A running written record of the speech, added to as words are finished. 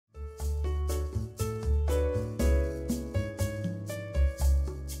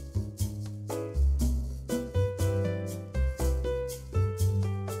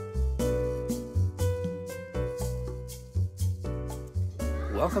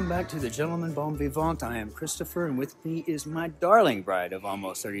Welcome back to the Gentleman Bon Vivant. I am Christopher, and with me is my darling bride of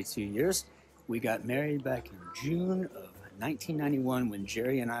almost 32 years. We got married back in June of 1991 when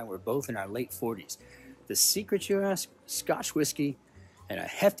Gerri and I were both in our late 40s. The secret, you ask? Scotch whiskey and a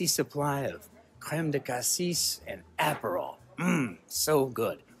hefty supply of creme de cassis and Aperol. So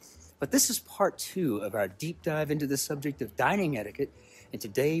good. But this is part 2 of our deep dive into the subject of dining etiquette, and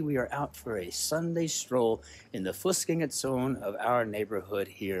today we are out for a Sunday stroll in the Fußgängerzone of our neighborhood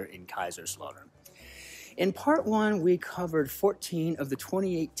here in Kaiserslautern. In part 1, we covered 14 of the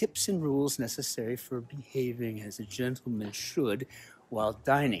 28 tips and rules necessary for behaving as a gentleman should while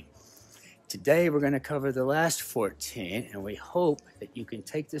dining. Today we're going to cover the last 14, and we hope that you can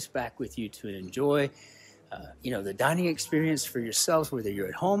take this back with you to enjoy the dining experience for yourselves, whether you're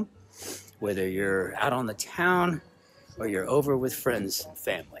at home, whether you're out on the town, or you're over with friends and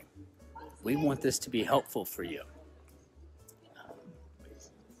family. We want this to be helpful for you.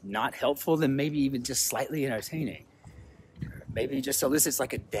 Not helpful, then maybe even just slightly entertaining. Or maybe just elicits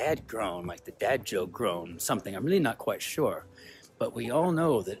like a dad groan, like the dad joke groan, something. I'm really not quite sure. But we all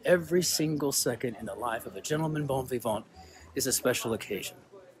know that every single second in the life of a gentleman bon vivant is a special occasion.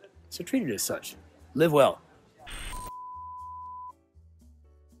 So treat it as such. Live well.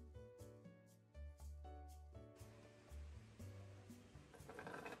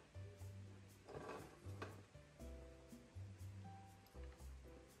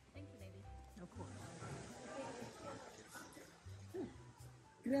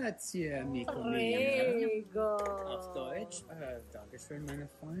 Grazie, amico mio. Auf Deutsch. Dankeschön, meine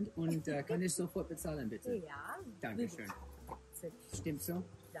Freund. Und kann ich sofort bezahlen, bitte? Ja. Dankeschön. Stimmt so?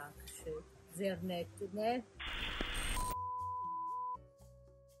 Dankeschön. Sehr nett, ne?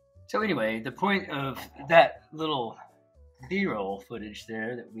 So anyway, the point of that little B-roll footage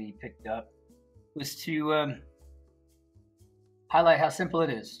there that we picked up was to highlight how simple it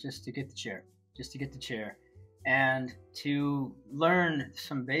is just to get the chair. And to learn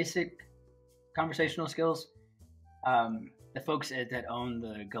some basic conversational skills. The folks that own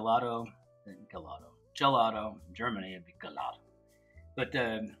the gelato, Germany, it'd be gelato. But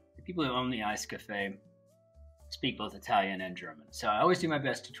the people who own the Ice Cafe speak both Italian and German. So I always do my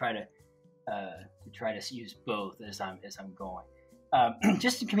best to try to use both as I'm going.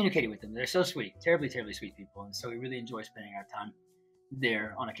 Just to communicate with them. They're so sweet, terribly, terribly sweet people, and so we really enjoy spending our time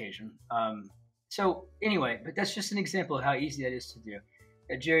there on occasion. So anyway, but that's just an example of how easy that is to do.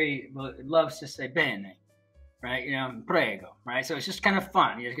 Gerri loves to say bene, right? Prego, right? So it's just kind of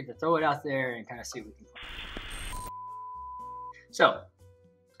fun. You just get to throw it out there and kind of see what we can find. So,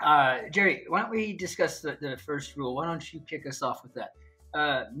 Gerri, why don't we discuss the first rule? Why don't you kick us off with that?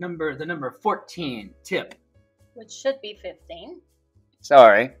 The number 14 tip. Which should be 15.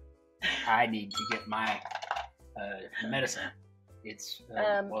 Sorry, I need to get my medicine. It's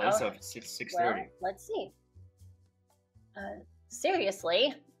so it's 6:30. Well, let's see.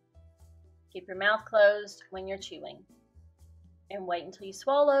 Seriously, keep your mouth closed when you're chewing, and wait until you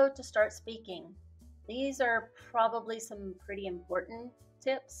swallow to start speaking. These are probably some pretty important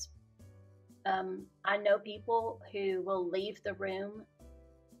tips. I know people who will leave the room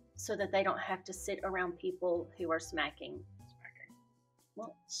so that they don't have to sit around people who are smacking.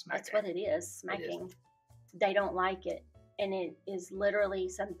 Well, that's what it is, smacking. It is. They don't like it. And it is literally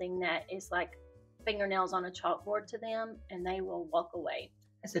something that is like fingernails on a chalkboard to them, and they will walk away.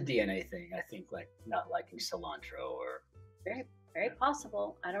 It's a DNA thing, I think, like not liking cilantro or... Very, very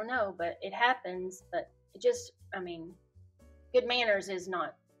possible. I don't know, but it happens. But it just, good manners is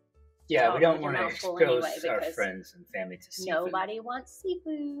not... Yeah, we don't want to expose our friends and family to seafood. Nobody wants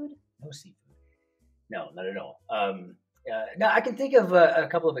seafood. No seafood. No, not at all. Now, I can think of a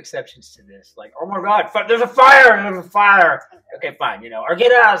couple of exceptions to this, like, oh my God, there's a fire! Okay, fine, or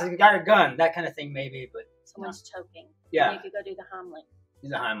get out, you got a gun, that kind of thing maybe, but... Someone's choking. Yeah. You could go do the Heimlich. Do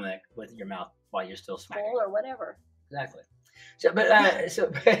the Heimlich with your mouth while you're still smacking. Or whatever. Exactly. So,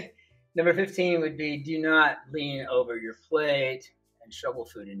 number 15 would be, do not lean over your plate and shovel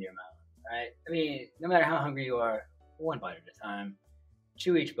food into your mouth, right? No matter how hungry you are, one bite at a time,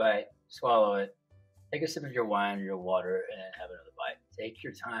 chew each bite, swallow it, take a sip of your wine or your water and have another bite. Take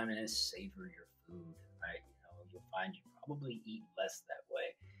your time and savor your food, right? You'll find you probably eat less that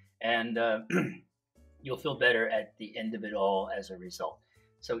way. And you'll feel better at the end of it all as a result.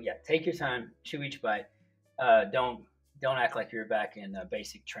 So yeah, take your time, chew each bite. Don't act like you're back in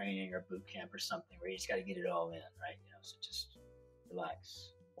basic training or boot camp or something where you just got to get it all in, right? So just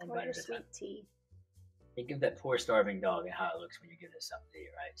relax. One bite at a time. Tea. Think of that poor starving dog and how it looks when you give it something to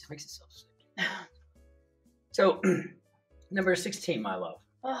eat, right? It just makes itself sick. So, number 16, my love.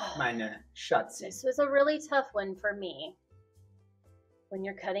 Meine Schatzi. This was a really tough one for me. When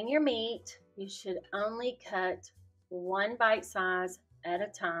you're cutting your meat, you should only cut one bite size at a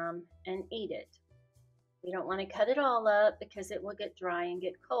time and eat it. You don't want to cut it all up because it will get dry and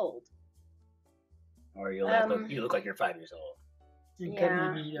get cold. Or you look like you're 5 years old.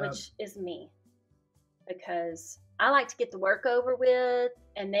 Yeah, which is me. Because I like to get the work over with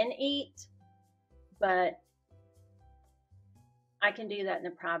and then eat, but I can do that in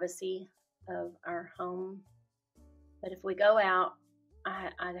the privacy of our home. But if we go out,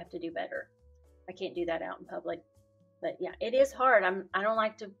 I'd have to do better. I can't do that out in public. But yeah, it is hard. I don't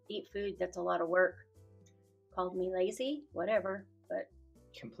like to eat food that's a lot of work. Called me lazy, whatever. But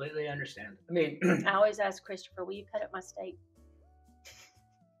completely understand. I mean, I always ask Christopher, "Will you cut up my steak?"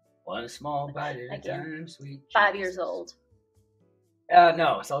 One small bite at a time, sweet. 5 years old.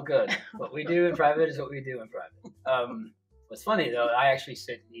 No, it's all good. What we do in private is what we do in private. What's funny though, I actually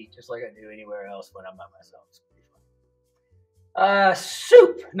sit and eat just like I do anywhere else when I'm by myself. It's pretty funny.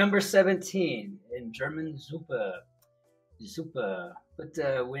 Soup number 17 in German, Suppe.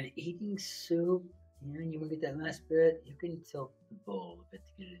 But when eating soup, you want to get that last bit, you can tilt the bowl a bit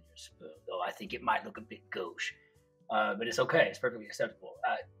to get it in your spoon. Though I think it might look a bit gauche, but it's okay. It's perfectly acceptable.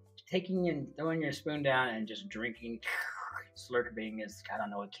 Taking and throwing your spoon down and just drinking, slurping is, I don't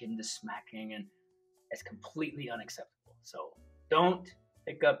know, akin to smacking, and it's completely unacceptable. So don't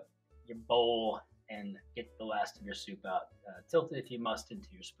pick up your bowl and get the last of your soup out. Tilt it if you must into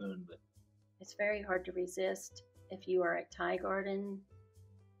your spoon, but it's very hard to resist if you are at Thai Garden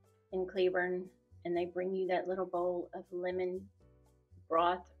in Cleburne and they bring you that little bowl of lemon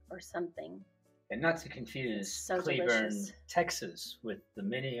broth or something. And not to confuse so Cleburne, delicious. Texas with the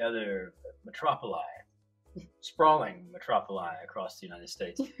many other metropoli, sprawling metropoli across the United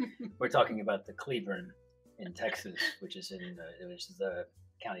States. We're talking about the Cleburne in Texas, which is the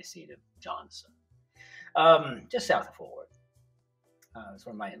county seat of Johnson, just south of Fort Worth. That's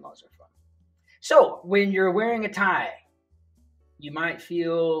where my in-laws are from. So when you're wearing a tie, you might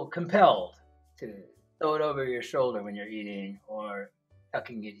feel compelled to throw it over your shoulder when you're eating, or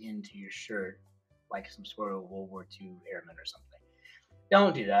tucking it into your shirt like some sort of World War II airman or something.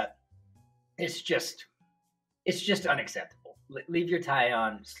 Don't do that. It's just unacceptable. Leave your tie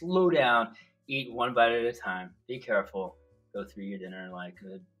on, slow down, eat one bite at a time. Be careful. Go through your dinner like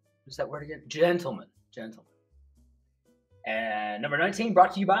what's that word again? Gentleman. And number 19,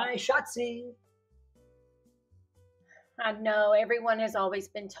 brought to you by Shotzi. I know everyone has always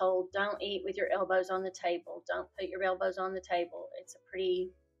been told, don't eat with your elbows on the table. Don't put your elbows on the table.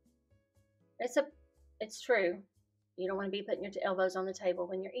 It's true. You don't want to be putting your elbows on the table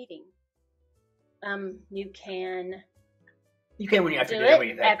when you're eating. You can when you have to do it when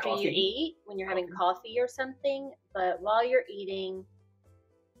you've had after coffee. you eat, when you're having coffee or something. But while you're eating,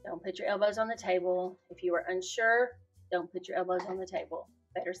 don't put your elbows on the table. If you are unsure, don't put your elbows on the table.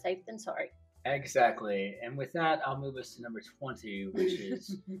 Better safe than sorry. Exactly. And with that, I'll move us to number 20, which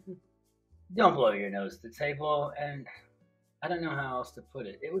is don't blow your nose at the table. And I don't know how else to put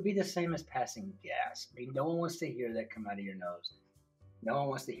it. It would be the same as passing gas. I mean, no one wants to hear that come out of your nose. No one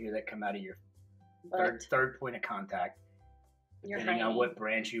wants to hear that come out of your third point of contact, depending on what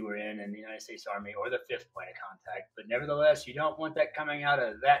branch you were in the United States Army, or the fifth point of contact. But nevertheless, you don't want that coming out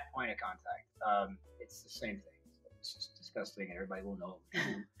of that point of contact. It's the same thing. It's just disgusting, and everybody will know.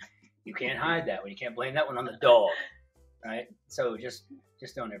 You can't hide that one. You can't blame that one on the dog, right? So just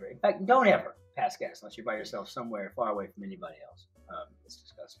don't ever. In fact, don't ever pass gas unless you're by yourself somewhere far away from anybody else. It's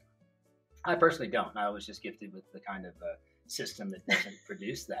disgusting. I personally don't. I was just gifted with the kind of system that doesn't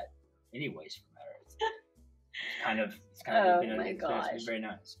produce that anyways from there. It's gosh. very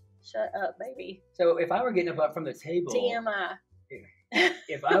nice. Shut up, baby. So if I were getting up from the table, TMI.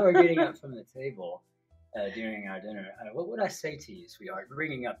 If I were getting up from the table during our dinner, what would I say to you, sweetheart? We're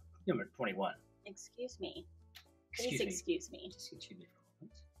bringing up number 21. Excuse me. Please excuse me. Just excuse me for a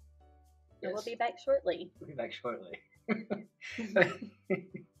moment. Yes. We'll be back shortly. We'll be back shortly.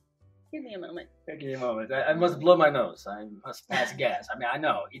 Give me a moment. Give me a moment. I must blow my nose. I must pass gas. I mean, I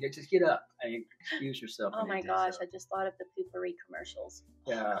know. You just get up and excuse yourself. Oh my gosh, I just thought of the Poopery commercials.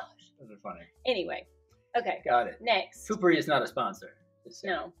 Yeah, those are funny. Anyway, okay. Got it. Next. Poopery is not a sponsor.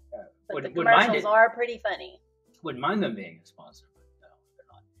 No, but the commercials are pretty funny. Wouldn't mind them being a sponsor, but no, they're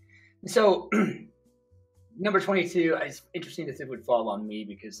not. So, number 22, it's interesting that it would fall on me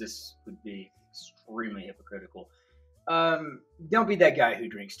because this would be extremely hypocritical. Don't be that guy who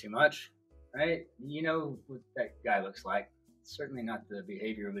drinks too much, right? You know what that guy looks like. It's certainly not the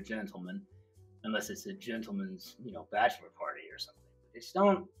behavior of a gentleman, unless it's a gentleman's, bachelor party or something. Just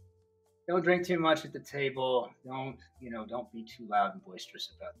don't drink too much at the table. Don't be too loud and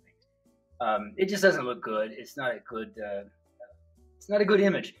boisterous about things. It just doesn't look good. It's not a good It's not a good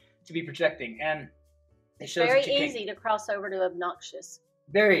image to be projecting, and it shows Very that you easy to cross over to obnoxious.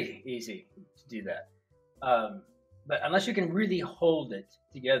 Very easy to do that. But unless you can really hold it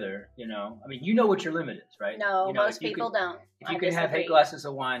together, I mean, you know what your limit is, right? No, most people don't. If you can have 8 glasses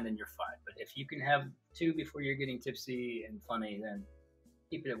of wine, then you're fine. But if you can have 2 before you're getting tipsy and funny, then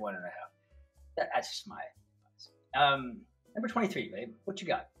keep it at 1.5. That's just my advice. Number 23, babe. What you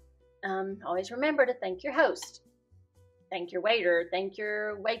got? Always remember to thank your host. Thank your waiter. Thank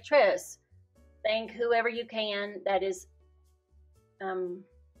your waitress. Thank whoever you can that is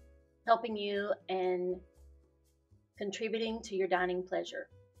helping you and contributing to your dining pleasure.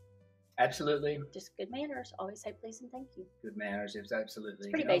 Absolutely. Just good manners. Always say please and thank you. Good manners is absolutely. It's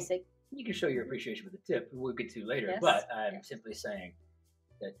pretty basic. You can show your appreciation with a tip. We'll get to later. Yes. But I'm simply saying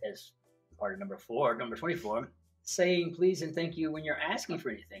that as part of number 24, saying please and thank you when you're asking for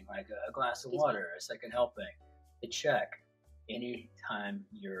anything, like a glass of water, a second helping, a check. Anytime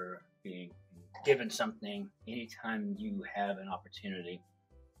you're being given something, anytime you have an opportunity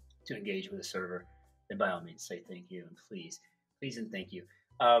to engage with a server, then by all means say thank you and please and thank you.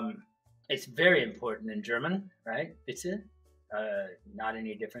 It's very important in German, right? Bitte, not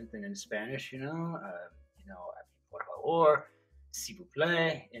any different than in Spanish, por favor, s'il vous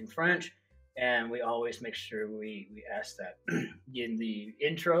plaît in French, and we always make sure we ask that in the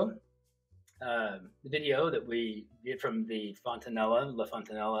intro. The video that we did from the La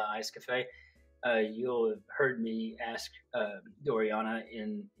Fontanella Ice Cafe, you'll have heard me ask Doriana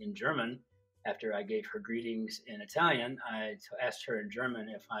in German. After I gave her greetings in Italian, I asked her in German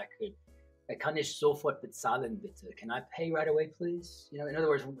if I could, kann ich sofort bezahlen bitte? Can I pay right away, please? In other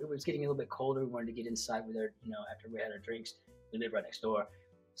words, it was getting a little bit colder. We wanted to get inside with her, after we had our drinks. We live right next door.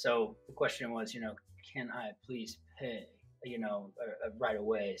 So the question was, can I please pay, right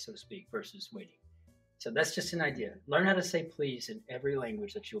away, so to speak, versus waiting. So that's just an idea. Learn how to say please in every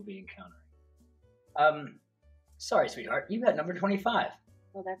language that you'll be encountering. Sorry, sweetheart, you got number 25.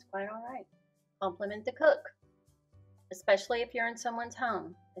 Well, that's quite all right. Compliment the cook, especially if you're in someone's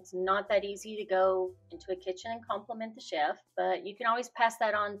home. It's not that easy to go into a kitchen and compliment the chef, but you can always pass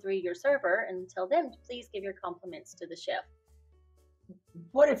that on through your server and tell them to please give your compliments to the chef.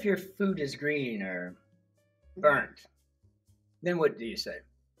 What if your food is green or burnt? Then what do you say?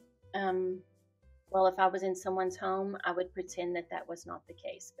 Well, if I was in someone's home, I would pretend that was not the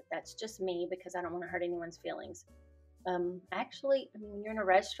case, but that's just me because I don't want to hurt anyone's feelings. Actually, when you're in a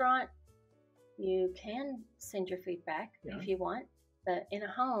restaurant, you can send your food back if you want, but in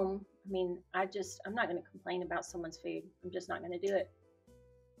a home, I'm not going to complain about someone's food. I'm just not going to do it.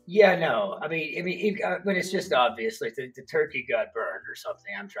 Yeah, no. When it's just obvious, like the turkey got burned or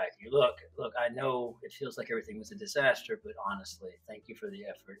something, I'm trying to look. I know it feels like everything was a disaster, but honestly, thank you for the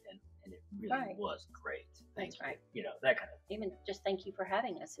effort, and it really was great. Thank you. That kind of. Even just thank you for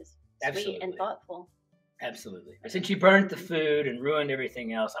having us is Absolutely. Sweet and thoughtful. Absolutely. Since you burnt the food and ruined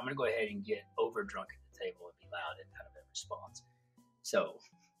everything else, I'm going to go ahead and get over drunk at the table and be loud in kind of a response. So,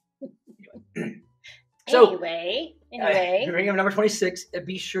 anyway. Ring up number 26.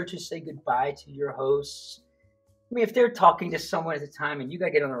 Be sure to say goodbye to your hosts. If they're talking to someone at the time and you got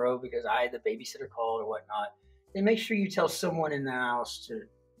to get on the road because the babysitter called or whatnot, then make sure you tell someone in the house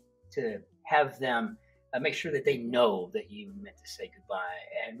to have them make sure that they know that you meant to say goodbye.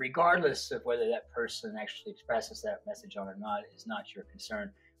 And regardless of whether that person actually expresses that message on or not is not your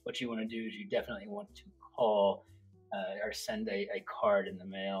concern. What you want to do is you definitely want to call or send a card in the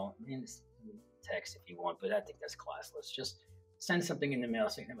mail. Text if you want, but I think that's classless. Just send something in the mail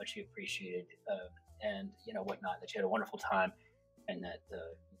saying how much you appreciated and whatnot, that you had a wonderful time and that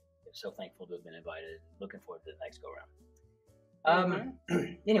you're so thankful to have been invited. Looking forward to the next go around.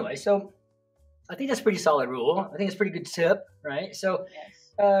 Anyway, so I think that's a pretty solid rule. I think it's a pretty good tip, right? So,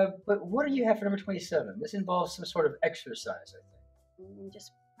 yes. But what do you have for number 27? This involves some sort of exercise, I think.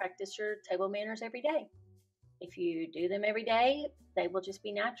 Just practice your table manners every day. If you do them every day, they will just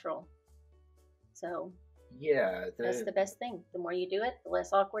be natural. So, yeah, that's the best thing. The more you do it, the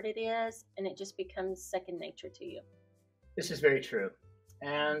less awkward it is, and it just becomes second nature to you. This is very true.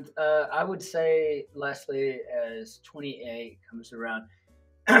 And I would say, lastly, as 28 comes around,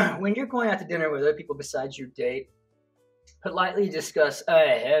 when you're going out to dinner with other people besides your date, politely discuss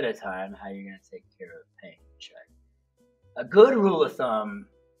ahead of time how you're going to take care of paying the check. A good rule of thumb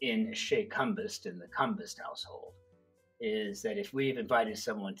in Chez Combest, in the Combest household, is that if we've invited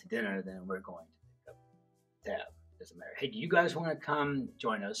someone to dinner, then we're going to pick up the tab. Doesn't matter. Hey, do you guys want to come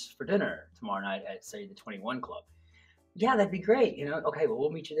join us for dinner tomorrow night at, say, the 21 Club? Yeah, that'd be great. Okay, well,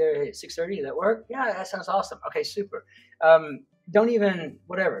 we'll meet you there at 6:30. Does that work? Yeah, that sounds awesome. Okay, super. Don't even,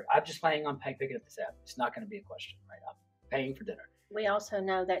 whatever. I'm just planning on picking up the tab. It's not going to be a question, right? I'm paying for dinner. We also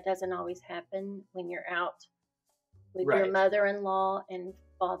know that doesn't always happen when you're out with Right. your mother-in-law and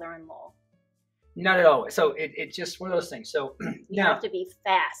father-in-law. Not at all. So it's just one of those things. So You have to be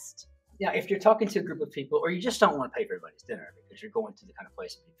fast. Now, if you're talking to a group of people, or you just don't want to pay for everybody's dinner because you're going to the kind of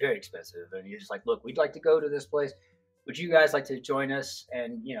place that'd be very expensive, and you're just like, look, we'd like to go to this place. Would you guys like to join us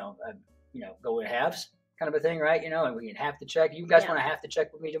and go in halves, kind of a thing, right? And we can half the check. You guys want to half the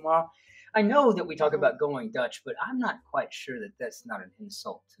check with me tomorrow? I know that we talk about going Dutch, but I'm not quite sure that that's not an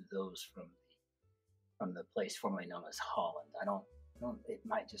insult to those from the place formerly known as Holland. I don't. It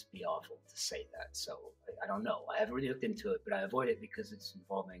might just be awful to say that. So I don't know. I haven't really looked into it, but I avoid it because it's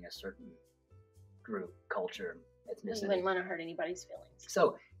involving a certain group, culture, ethnicity. You wouldn't want to hurt anybody's feelings.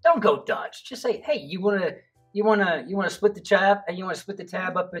 So don't go Dutch. Just say, hey, you want to split the tab, and you want to split the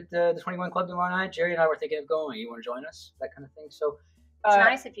tab up at the 21 Club tomorrow night? Gerri and I were thinking of going. You want to join us? That kind of thing. So it's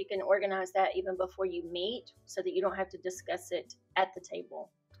nice if you can organize that even before you meet, so that you don't have to discuss it at the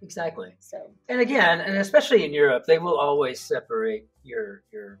table. Exactly. So, and again, and especially in Europe, they will always separate your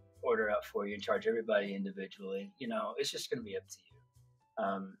order out for you and charge everybody individually. It's just going to be up to you.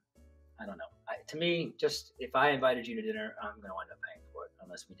 I don't know. To me, just if I invited you to dinner, I'm going to wind up paying for it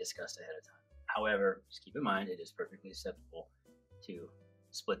unless we discussed ahead of time. However, just keep in mind, it is perfectly acceptable to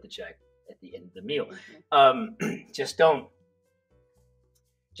split the check at the end of the meal. Mm-hmm.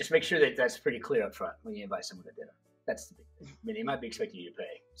 Just make sure that that's pretty clear up front when you invite someone to dinner. That's the big thing. I mean, they might be expecting you to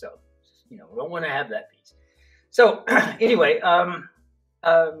pay. So, we don't want to have that piece. So, anyway,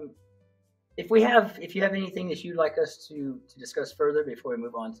 if you have anything that you'd like us to discuss further before we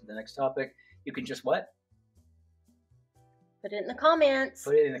move on to the next topic, you can just what? Put it in the comments.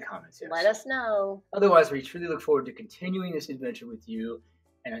 Put it in the comments, yes. Let us know. Otherwise, we truly look forward to continuing this adventure with you.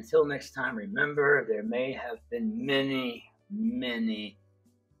 And until next time, remember, there may have been many, many,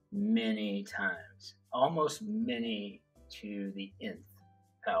 many times, almost many to the nth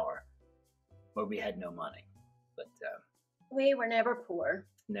power, where we had no money. But we were never poor.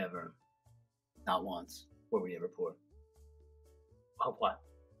 Never. Not once were we ever poor. Au revoir.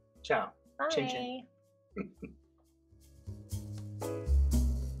 Ciao. Bye. Chin chin.